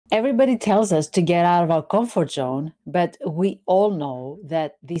Everybody tells us to get out of our comfort zone, but we all know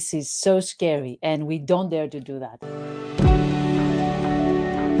that this is so scary and we don't dare to do that.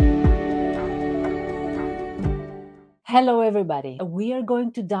 Hello, everybody. We are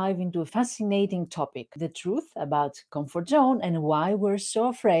going to dive into a fascinating topic, the truth about comfort zone and why we're so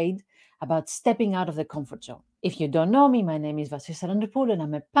afraid about stepping out of the comfort zone. If you don't know me, my name is Vassia, and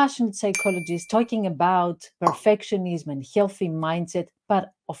I'm a passionate psychologist talking about perfectionism and healthy mindset,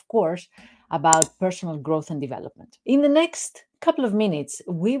 but of course, about personal growth and development. In the next couple of minutes,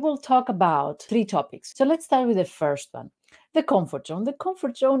 we will talk about three topics. So let's start with the first one. The comfort zone. The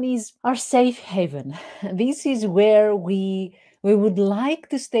comfort zone is our safe haven. This is where we would like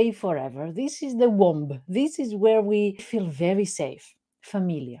to stay forever. This is the womb. This is where we feel very safe,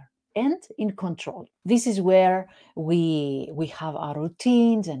 familiar, and in control. This is where we have our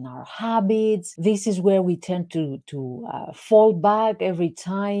routines and our habits. This is where we tend to fall back every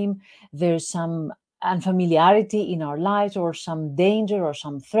time there's some unfamiliarity in our lives or some danger or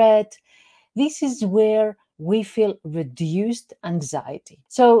some threat. This is where we feel reduced anxiety.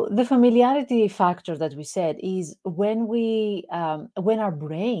 So the familiarity factor that we said is when our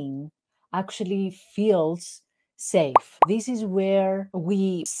brain actually feels safe. This is where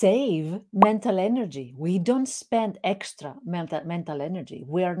we save mental energy. We don't spend extra mental energy.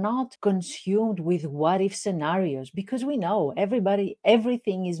 We are not consumed with what if scenarios because we know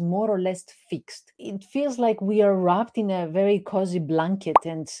everything is more or less fixed. It feels like we are wrapped in a very cozy blanket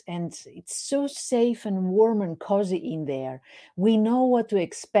and it's so safe and warm and cozy in there. We know what to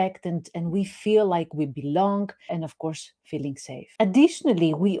expect and we feel like we belong and of course feeling safe.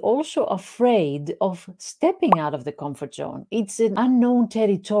 Additionally, we also afraid of stepping out of the comfort zone. It's an unknown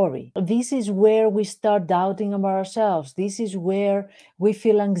territory. This is where we start doubting about ourselves. This is where we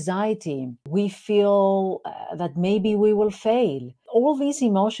feel anxiety. We feel that maybe we will fail. All these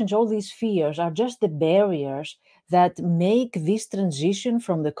emotions, all these fears are just the barriers that make this transition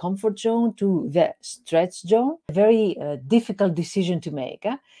from the comfort zone to the stretch zone a very difficult decision to make.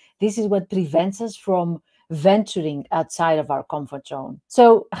 This is what prevents us from venturing outside of our comfort zone.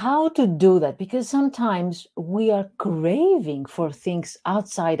 So how to do that? Because sometimes we are craving for things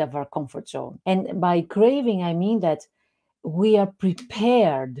outside of our comfort zone. And by craving, I mean that we are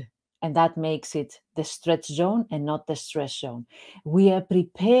prepared, and that makes it the stretch zone and not the stress zone. We are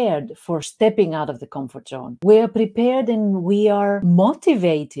prepared for stepping out of the comfort zone. We are prepared and we are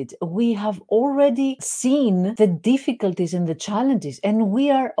motivated. We have already seen the difficulties and the challenges, and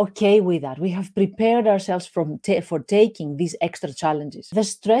we are okay with that. We have prepared ourselves for taking these extra challenges. The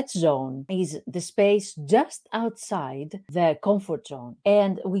stretch zone is the space just outside the comfort zone,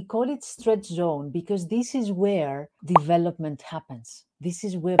 and we call it stretch zone because this is where development happens. This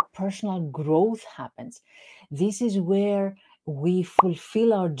is where personal growth happens. This is where we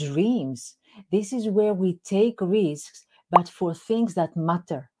fulfill our dreams. This is where we take risks, but for things that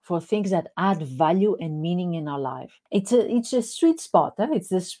matter, for things that add value and meaning in our life. It's a sweet spot. It's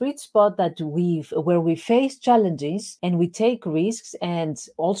the sweet spot where we face challenges and we take risks and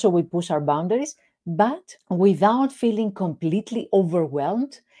also we push our boundaries, but without feeling completely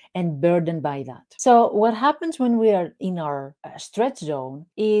overwhelmed and burdened by that. So what happens when we are in our stretch zone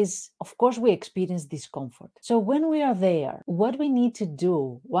is, of course, we experience discomfort. So when we are there, what we need to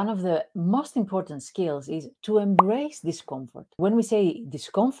do, one of the most important skills is to embrace discomfort. When we say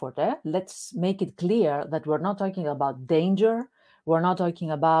discomfort, let's make it clear that we're not talking about danger. We're not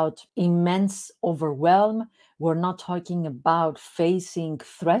talking about immense overwhelm. We're not talking about facing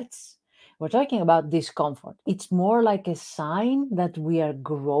threats. We're talking about discomfort. It's more like a sign that we are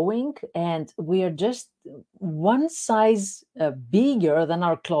growing and we are just one size bigger than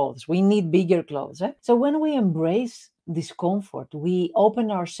our clothes. We need bigger clothes. So when we embrace discomfort, we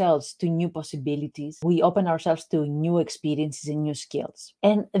open ourselves to new possibilities. We open ourselves to new experiences and new skills.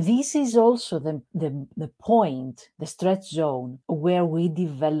 And this is also the point, the stretch zone, where we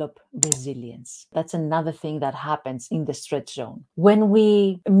develop resilience. That's another thing that happens in the stretch zone. When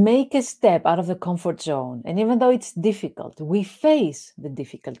we make a step out of the comfort zone, and even though it's difficult, we face the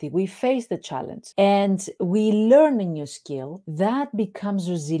difficulty, we face the challenge, and we learn a new skill, that becomes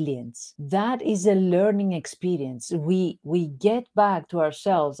resilience. That is a learning experience. We get back to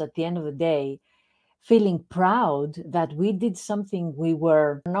ourselves at the end of the day feeling proud that we did something we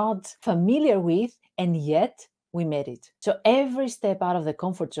were not familiar with, and yet we made it. So every step out of the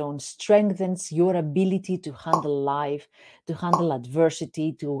comfort zone strengthens your ability to handle life, to handle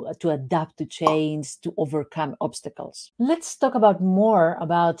adversity, to adapt to change, to overcome obstacles. Let's talk more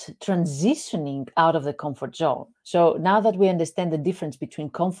about transitioning out of the comfort zone. So now that we understand the difference between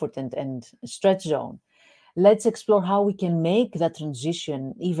comfort and stretch zone, let's explore how we can make that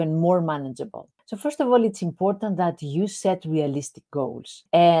transition even more manageable. So, first of all, it's important that you set realistic goals.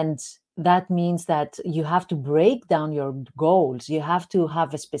 And that means that you have to break down your goals. You have to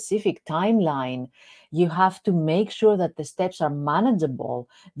have a specific timeline. You have to make sure that the steps are manageable,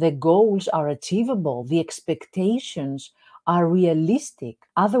 the goals are achievable, the expectations are realistic.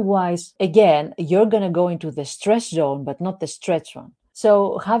 Otherwise, again, you're going to go into the stress zone, but not the stretch one.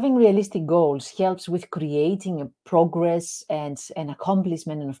 So having realistic goals helps with creating a progress and an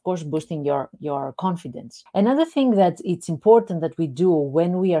accomplishment, and of course boosting your confidence. Another thing that it's important that we do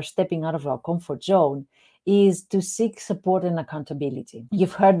when we are stepping out of our comfort zone is to seek support and accountability.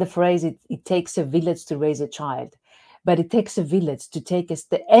 You've heard the phrase, it takes a village to raise a child, but it takes a village to take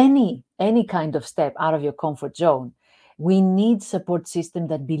any kind of step out of your comfort zone. We need support system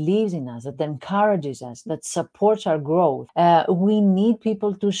that believes in us, that encourages us, that supports our growth. We need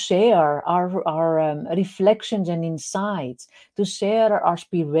people to share our reflections and insights, to share our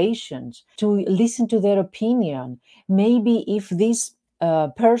aspirations, to listen to their opinion. Maybe if this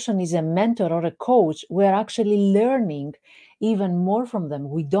person is a mentor or a coach, we're actually learning even more from them.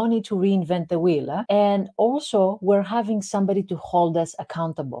 We don't need to reinvent the wheel. And also, we're having somebody to hold us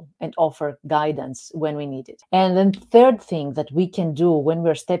accountable and offer guidance when we need it. And then third thing that we can do when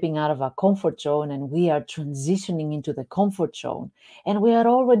we're stepping out of our comfort zone and we are transitioning into the comfort zone, and we are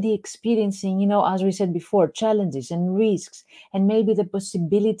already experiencing, as we said before, challenges and risks, and maybe the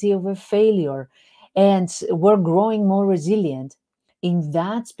possibility of a failure, and we're growing more resilient in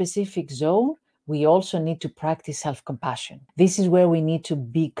that specific zone. We also need to practice self-compassion. This is where we need to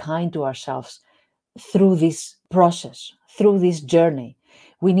be kind to ourselves through this process, through this journey.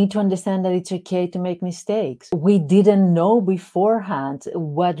 We need to understand that it's okay to make mistakes. We didn't know beforehand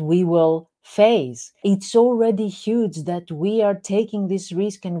what we will face. It's already huge that we are taking this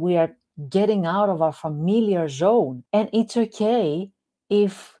risk and we are getting out of our familiar zone. And it's okay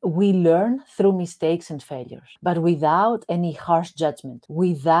if we learn through mistakes and failures, but without any harsh judgment,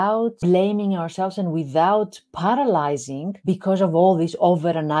 without blaming ourselves, and without paralyzing because of all this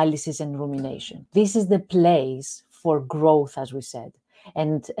over-analysis and rumination. This is the place for growth, as we said.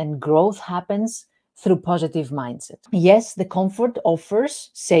 And growth happens through positive mindset. Yes, the comfort offers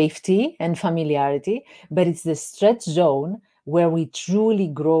safety and familiarity, but it's the stretch zone where we truly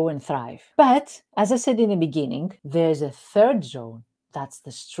grow and thrive. But as I said in the beginning, there's a third zone. That's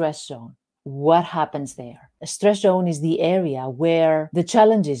the stress zone. What happens there? A stress zone is the area where the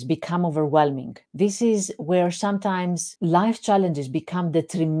challenges become overwhelming. This is where sometimes life challenges become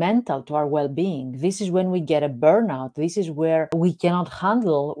detrimental to our well-being. This is when we get a burnout. This is where we cannot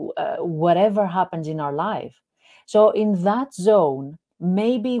handle whatever happens in our life. So in that zone,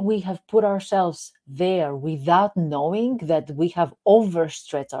 maybe we have put ourselves there without knowing that we have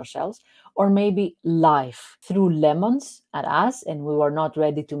overstretched ourselves, or maybe life threw lemons at us and we were not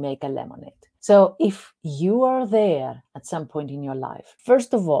ready to make a lemonade. So if you are there at some point in your life,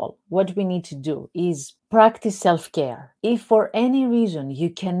 first of all, what we need to do is practice self-care. If for any reason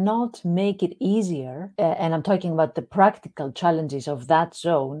you cannot make it easier, and I'm talking about the practical challenges of that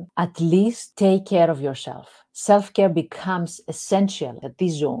zone, at least take care of yourself. Self-care becomes essential at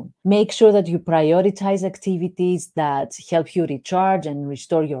this zone. Make sure that you prioritize activities that help you recharge and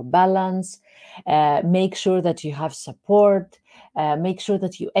restore your balance. Make sure that you have support. Make sure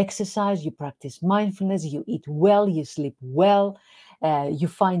that you exercise, you practice mindfulness, you eat well, you sleep well, you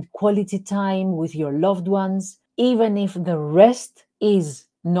find quality time with your loved ones. Even if the rest is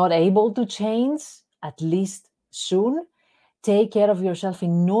not able to change, at least soon, take care of yourself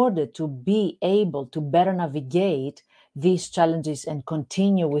in order to be able to better navigate these challenges and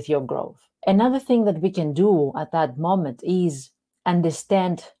continue with your growth. Another thing that we can do at that moment is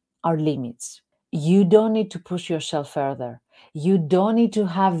understand our limits. You don't need to push yourself further. You don't need to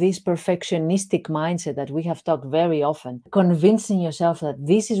have this perfectionistic mindset that we have talked very often, convincing yourself that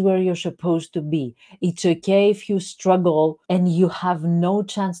this is where you're supposed to be. It's okay if you struggle and you have no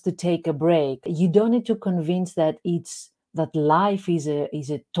chance to take a break. You don't need to convince that life is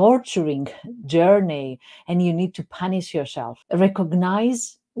a torturing journey and you need to punish yourself.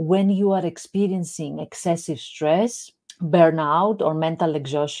 Recognize when you are experiencing excessive stress, burnout, or mental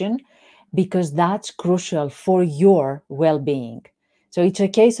exhaustion, because that's crucial for your well-being. So it's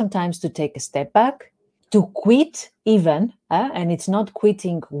okay sometimes to take a step back, to quit even, and it's not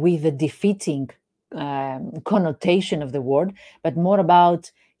quitting with the defeating connotation of the word, but more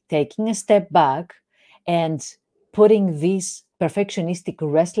about taking a step back and putting this perfectionistic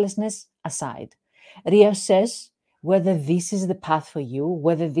restlessness aside. Reassess whether this is the path for you,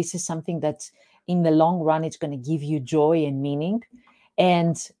 whether this is something that in the long run it's going to give you joy and meaning,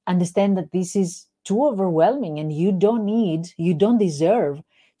 and understand that this is too overwhelming, and you don't deserve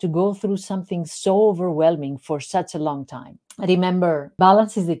to go through something so overwhelming for such a long time. Remember,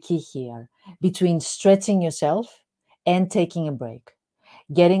 balance is the key here between stretching yourself and taking a break,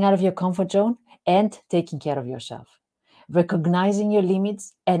 getting out of your comfort zone and taking care of yourself, recognizing your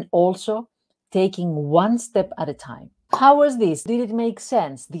limits and also taking one step at a time. How was this? Did it make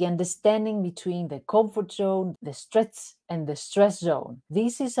sense? The understanding between the comfort zone, the stretch, and the stress zone.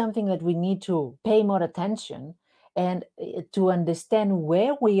 This is something that we need to pay more attention and to understand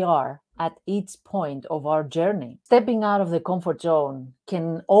where we are at each point of our journey. Stepping out of the comfort zone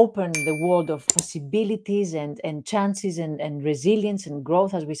can open the world of possibilities and chances and resilience and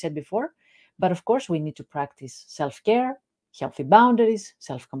growth, as we said before. But of course, we need to practice self care, healthy boundaries,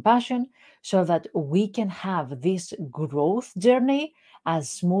 self compassion, so that we can have this growth journey as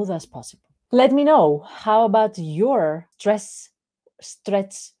smooth as possible. Let me know, how about your stress,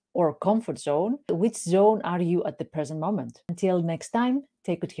 stretch, or comfort zone? Which zone are you at the present moment? Until next time,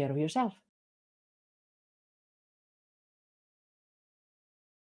 take good care of yourself.